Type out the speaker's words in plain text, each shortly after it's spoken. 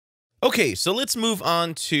Okay, so let's move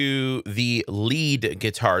on to the lead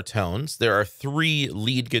guitar tones. There are 3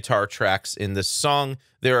 lead guitar tracks in this song.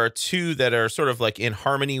 There are 2 that are sort of like in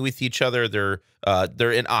harmony with each other. They're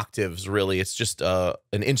in octaves, really. It's just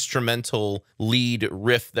an instrumental lead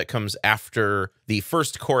riff that comes after the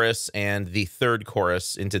first chorus and the third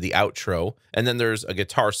chorus into the outro. And then there's a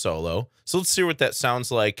guitar solo. So let's see what that sounds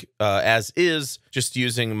like as is, just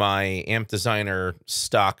using my Amp Designer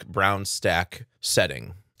stock brown stack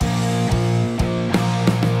setting.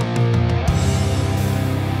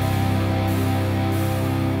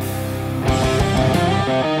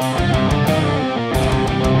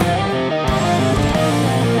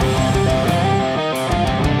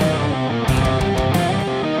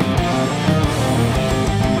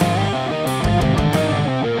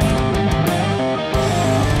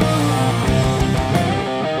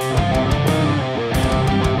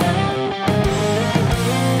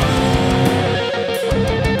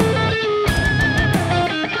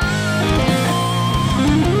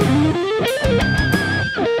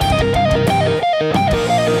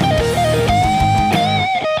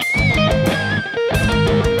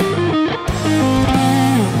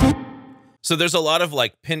 So there's a lot of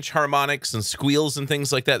like pinch harmonics and squeals and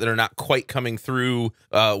things like that are not quite coming through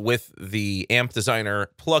with the Amp Designer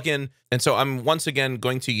plugin. And so I'm once again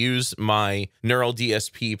going to use my Neural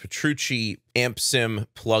DSP Petrucci Amp Sim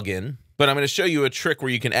plugin. But I'm going to show you a trick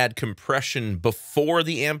where you can add compression before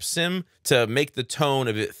the Amp Sim to make the tone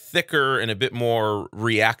a bit thicker and a bit more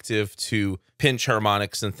reactive to pinch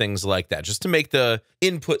harmonics and things like that, just to make the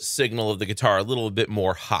input signal of the guitar a little bit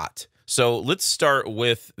more hot. So let's start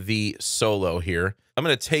with the solo here. I'm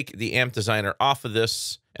going to take the Amp Designer off of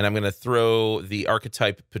this, and I'm going to throw the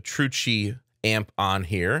Archetype Petrucci amp on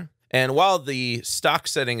here. And while the stock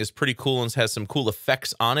setting is pretty cool and has some cool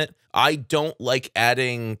effects on it, I don't like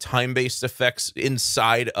adding time-based effects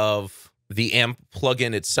inside of the amp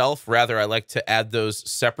plugin itself. Rather, I like to add those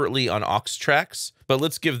separately on aux tracks. But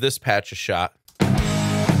let's give this patch a shot.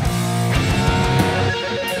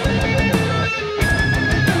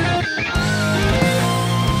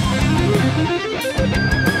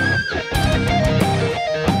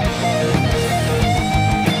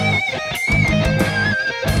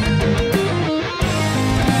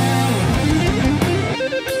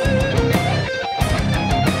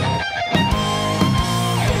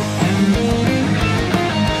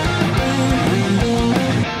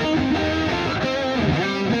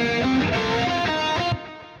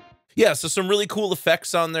 Yeah, so some really cool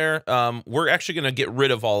effects on there. We're actually going to get rid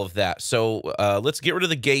of all of that. So let's get rid of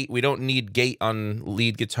the gate. We don't need gate on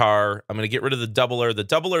lead guitar. I'm going to get rid of the doubler. The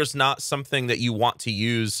doubler is not something that you want to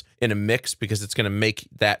use in a mix because it's going to make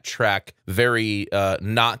that track very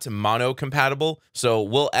not mono compatible. So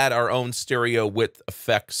we'll add our own stereo width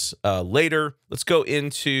effects later. Let's go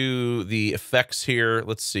into the effects here.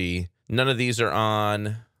 Let's see. None of these are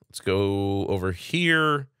on. Let's go over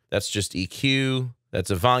here. That's just EQ. That's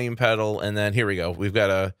a volume pedal, and then here we go. We've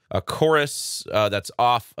got a chorus that's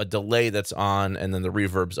off, a delay that's on, and then the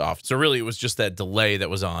reverb's off. So really, it was just that delay that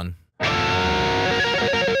was on.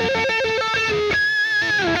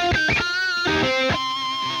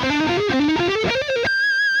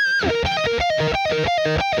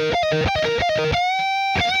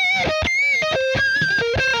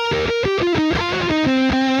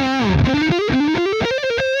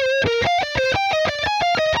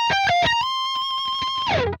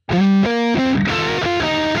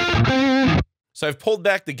 So I've pulled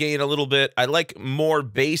back the gain a little bit. I like more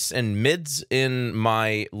bass and mids in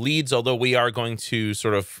my leads, although we are going to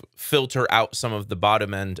sort of filter out some of the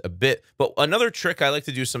bottom end a bit. But another trick I like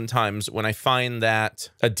to do sometimes when I find that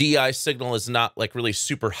a DI signal is not like really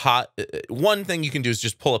super hot, one thing you can do is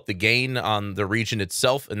just pull up the gain on the region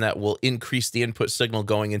itself, and that will increase the input signal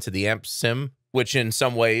going into the amp sim, which in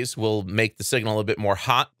some ways will make the signal a bit more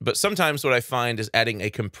hot. But sometimes what I find is adding a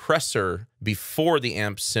compressor before the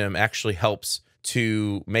amp sim actually helps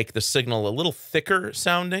to make the signal a little thicker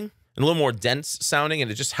sounding and a little more dense sounding, and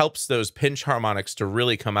it just helps those pinch harmonics to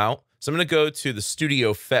really come out. So I'm going to go to the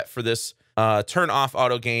studio FET for this. Turn off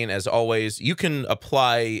auto gain as always. You can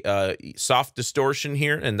apply soft distortion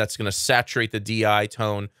here, and that's going to saturate the DI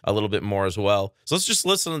tone a little bit more as well. So let's just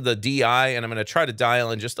listen to the DI, and I'm going to try to dial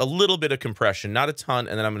in just a little bit of compression, not a ton,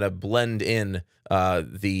 and then I'm going to blend in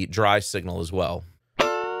the dry signal as well.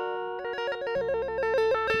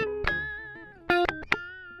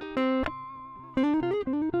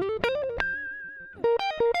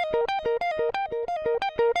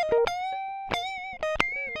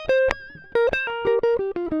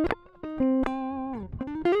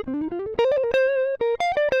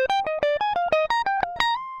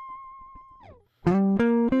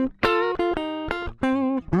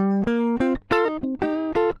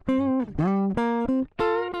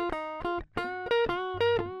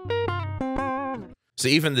 So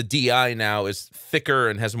even the DI now is thicker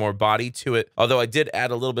and has more body to it. Although I did add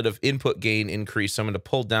a little bit of input gain increase, so I'm going to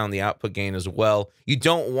pull down the output gain as well. You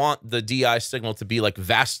don't want the DI signal to be like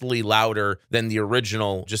vastly louder than the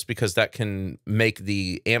original, just because that can make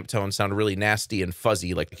the amp tone sound really nasty and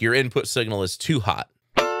fuzzy. Like your input signal is too hot.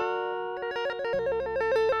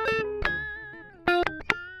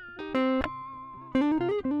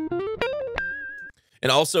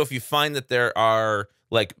 And also, if you find that there are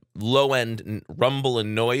like low-end rumble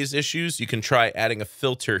and noise issues, you can try adding a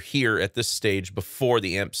filter here at this stage before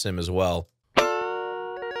the amp sim as well.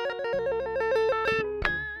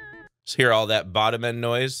 So hear all that bottom end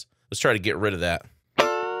noise? Let's try to get rid of that.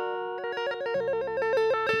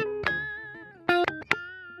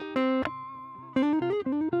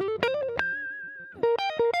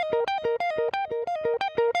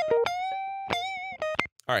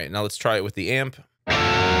 All right, now let's try it with the amp.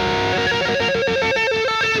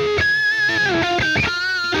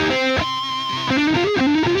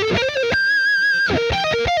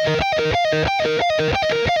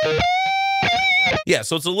 Yeah,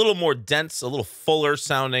 so it's a little more dense, a little fuller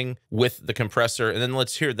sounding with the compressor. And then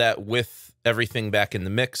let's hear that with everything back in the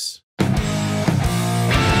mix.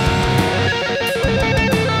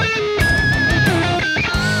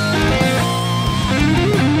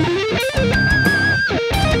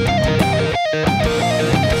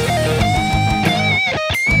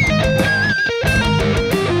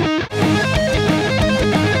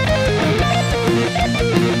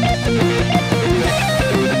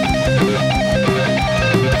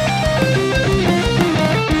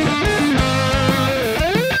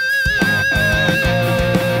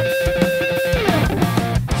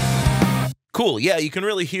 Cool. Yeah, you can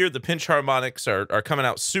really hear the pinch harmonics are coming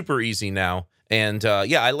out super easy now. And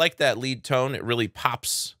yeah, I like that lead tone. It really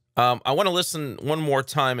pops. I want to listen one more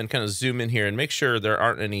time and kind of zoom in here and make sure there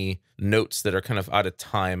aren't any notes that are kind of out of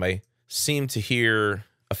time. I seem to hear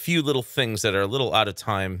a few little things that are a little out of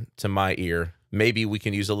time to my ear. Maybe we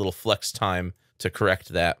can use a little flex time to correct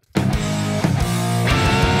that.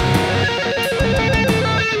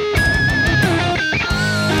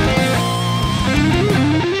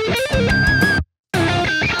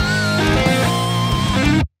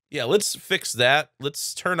 Yeah, let's fix that.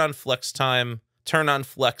 Let's turn on flex time, turn on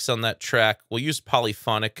flex on that track. We'll use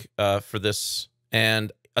polyphonic for this.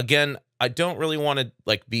 And again, I don't really want to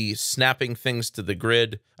like be snapping things to the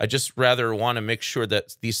grid. I just rather want to make sure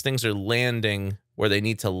that these things are landing where they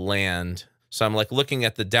need to land. So I'm like looking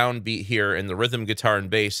at the downbeat here in the rhythm guitar and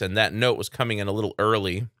bass, and that note was coming in a little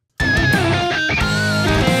early.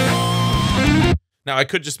 Now, I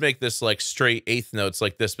could just make this like straight eighth notes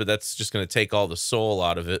like this, but that's just going to take all the soul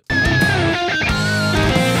out of it.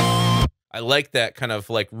 I like that kind of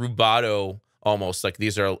like rubato almost, like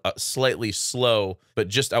these are slightly slow, but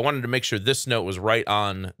just I wanted to make sure this note was right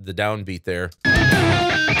on the downbeat there.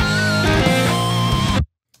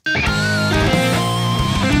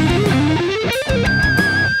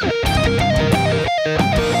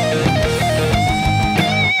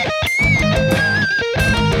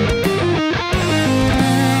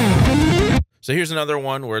 So here's another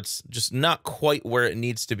one where it's just not quite where it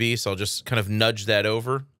needs to be, so I'll just kind of nudge that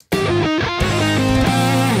over.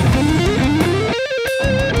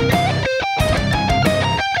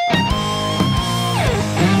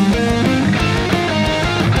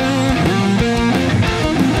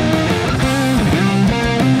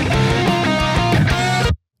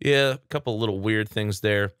 Yeah, a couple little weird things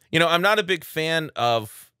there. You know, I'm not a big fan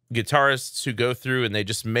of guitarists who go through and they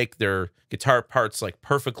just make their guitar parts like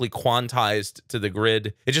perfectly quantized to the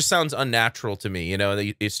grid. It just sounds unnatural to me, you know.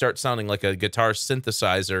 They start sounding like a guitar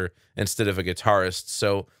synthesizer instead of a guitarist.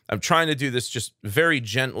 So I'm trying to do this just very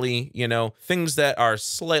gently, you know, things that are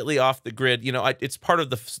slightly off the grid. You know, it's part of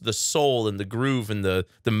the soul and the groove and the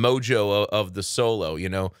mojo of the solo, you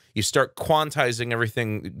know. You start quantizing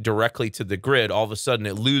everything directly to the grid, all of a sudden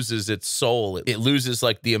it loses its soul. It loses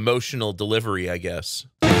like the emotional delivery, I guess.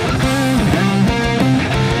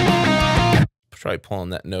 Try pulling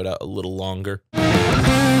that note out a little longer.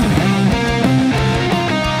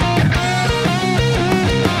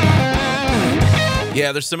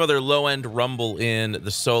 Yeah, there's some other low-end rumble in the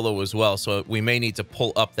solo as well, so we may need to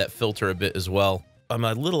pull up that filter a bit as well. I'm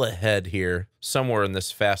a little ahead here, somewhere in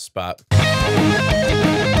this fast spot. All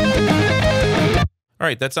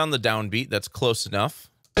right, that's on the downbeat. That's close enough.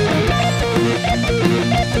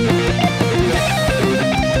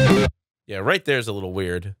 Yeah, right there's a little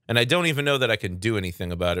weird. And I don't even know that I can do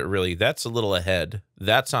anything about it, really. That's a little ahead.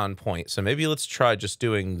 That's on point. So maybe let's try just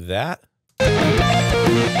doing that.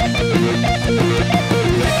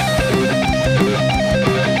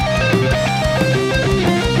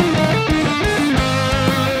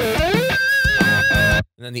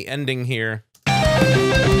 And then the ending here.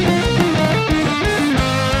 I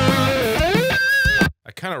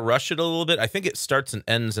kind of rush it a little bit. I think it starts and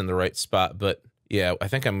ends in the right spot, but yeah, I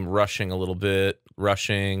think I'm rushing a little bit,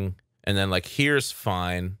 rushing, and then like here's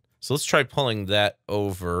fine. So let's try pulling that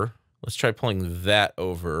over. Let's try pulling that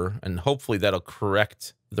over, and hopefully that'll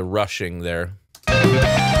correct the rushing there.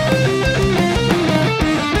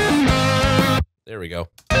 There we go.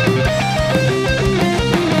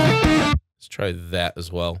 Let's try that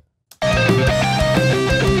as well.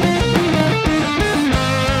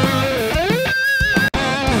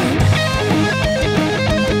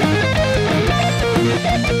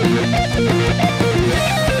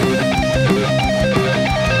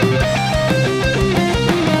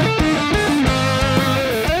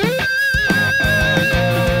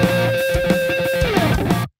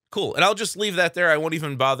 Cool, and I'll just leave that there. I won't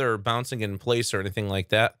even bother bouncing in place or anything like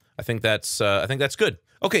that. I think that's good.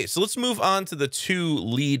 Okay, so let's move on to the two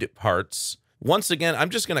lead parts. Once again,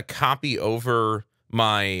 I'm just gonna copy over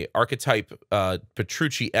my Archetype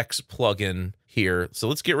Petrucci X plugin here. So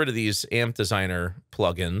let's get rid of these Amp Designer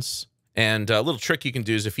plugins. And a little trick you can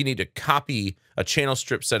do is if you need to copy a channel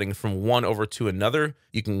strip setting from one over to another,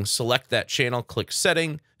 you can select that channel, click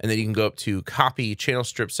Setting, and then you can go up to Copy Channel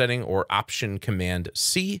Strip Setting or Option Command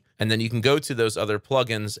C, and then you can go to those other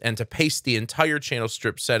plugins, and to paste the entire channel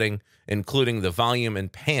strip setting, including the volume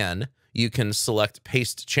and pan, you can select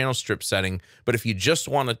Paste Channel Strip Setting. But if you just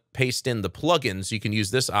want to paste in the plugins, you can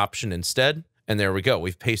use this option instead. And there we go.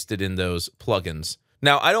 We've pasted in those plugins.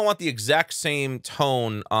 Now, I don't want the exact same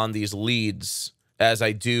tone on these leads as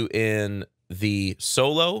I do in the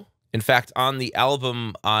solo. In fact, on the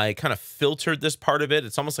album, I kind of filtered this part of it.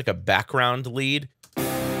 It's almost like a background lead.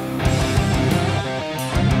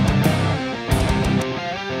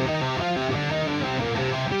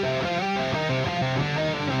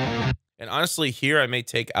 And honestly, here I may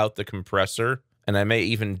take out the compressor, and I may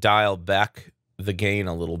even dial back the gain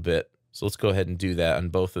a little bit. So let's go ahead and do that on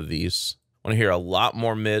both of these. I want to hear a lot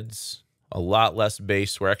more mids, a lot less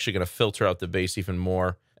bass. We're actually going to filter out the bass even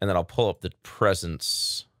more, and then I'll pull up the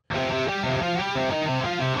presence.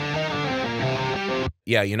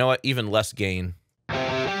 Yeah, you know what? Even less gain.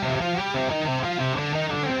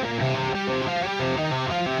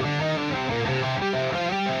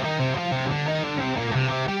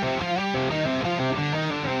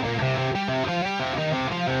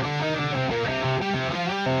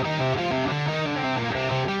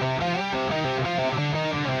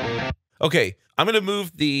 Okay, I'm going to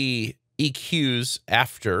move the EQs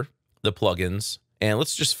after the plugins, and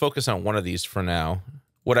let's just focus on one of these for now.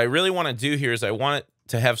 What I really want to do here is I want it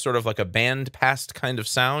to have sort of like a band pass kind of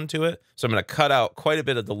sound to it. So I'm going to cut out quite a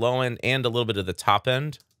bit of the low end and a little bit of the top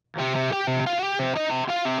end.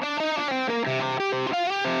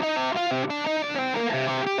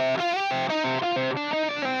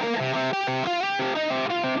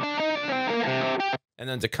 And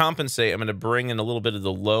then to compensate, I'm going to bring in a little bit of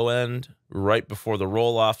the low end right before the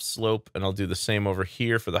roll-off slope, and I'll do the same over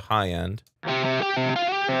here for the high end.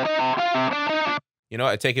 You know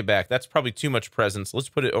what? I take it back. That's probably too much presence. Let's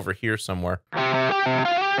put it over here somewhere.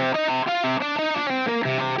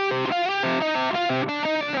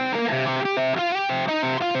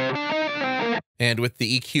 And with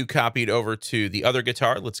the EQ copied over to the other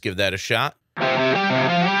guitar, let's give that a shot.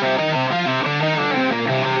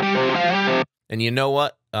 And you know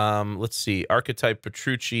what? Let's see. Archetype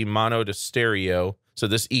Petrucci mono to stereo. So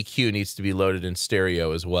this EQ needs to be loaded in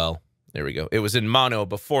stereo as well. There we go. It was in mono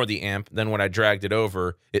before the amp. Then when I dragged it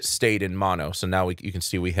over, it stayed in mono. So now you can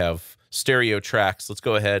see we have stereo tracks. Let's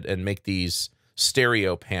go ahead and make these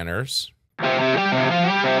stereo panners.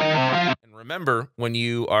 And remember, when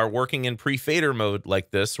you are working in pre-fader mode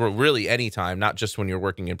like this, or really anytime, not just when you're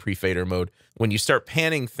working in pre-fader mode, when you start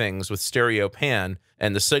panning things with stereo pan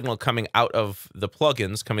and the signal coming out of the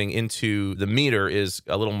plugins coming into the meter is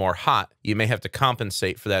a little more hot, you may have to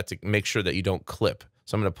compensate for that to make sure that you don't clip.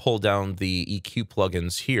 So I'm going to pull down the EQ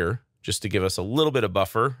plugins here just to give us a little bit of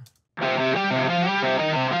buffer.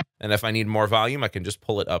 And if I need more volume, I can just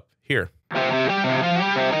pull it up here.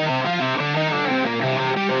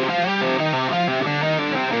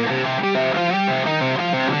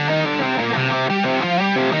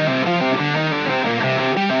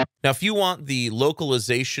 Now, if you want the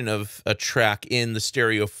localization of a track in the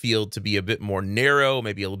stereo field to be a bit more narrow,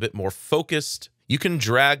 maybe a little bit more focused, you can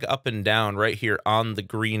drag up and down right here on the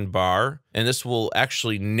green bar, and this will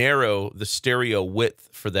actually narrow the stereo width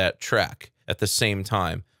for that track at the same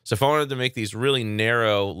time. So if I wanted to make these really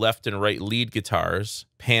narrow left and right lead guitars,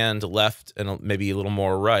 panned left and maybe a little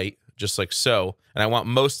more right, just like so, and I want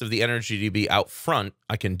most of the energy to be out front,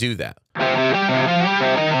 I can do that.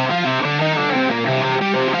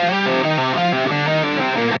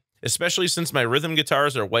 Especially since my rhythm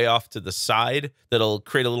guitars are way off to the side, that'll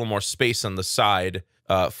create a little more space on the side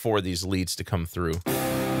for these leads to come through.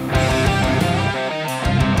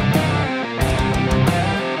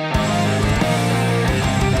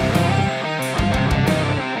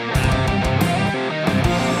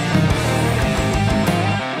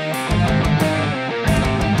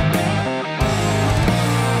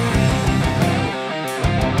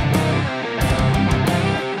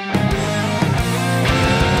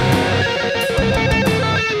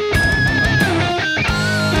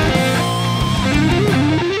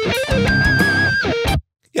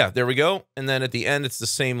 Yeah, there we go. And then at the end, it's the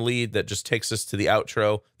same lead that just takes us to the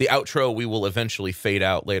outro. The outro we will eventually fade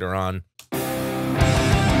out later on.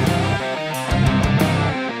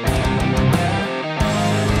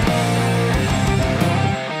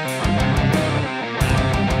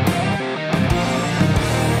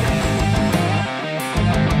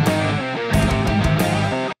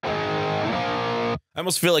 I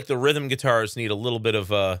almost feel like the rhythm guitars need a little bit of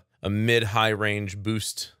a mid-high range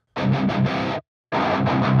boost.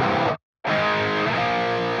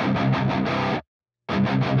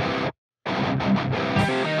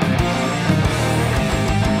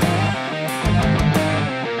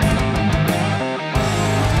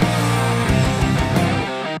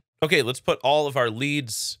 Okay, let's put all of our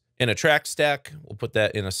leads in a track stack. We'll put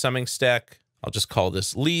that in a summing stack. I'll just call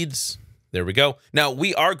this leads. There we go. Now,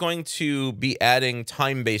 we are going to be adding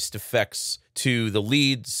time-based effects to the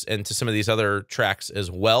leads and to some of these other tracks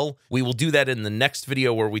as well. We will do that in the next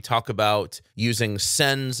video where we talk about using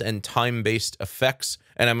sends and time-based effects.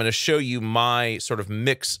 And I'm going to show you my sort of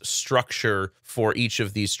mix structure for each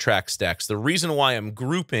of these track stacks. The reason why I'm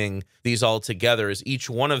grouping these all together is each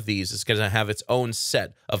one of these is going to have its own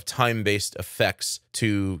set of time-based effects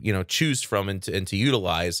to, choose from and to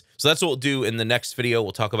utilize. So that's what we'll do in the next video.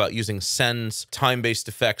 We'll talk about using sends, time-based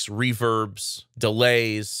effects, reverbs,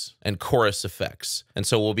 delays, and chorus effects. And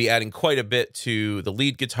so we'll be adding quite a bit to the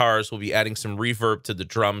lead guitars. We'll be adding some reverb to the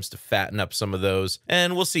drums to fatten up some of those.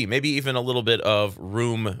 And we'll see, maybe even a little bit of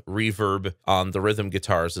room reverb on the rhythm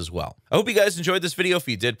guitars as well. I hope you guys enjoyed this video. If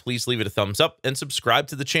you did, please leave it a thumbs up and subscribe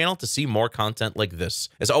to the channel to see more content like this.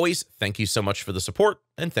 As always, thank you so much for the support,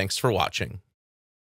 and thanks for watching.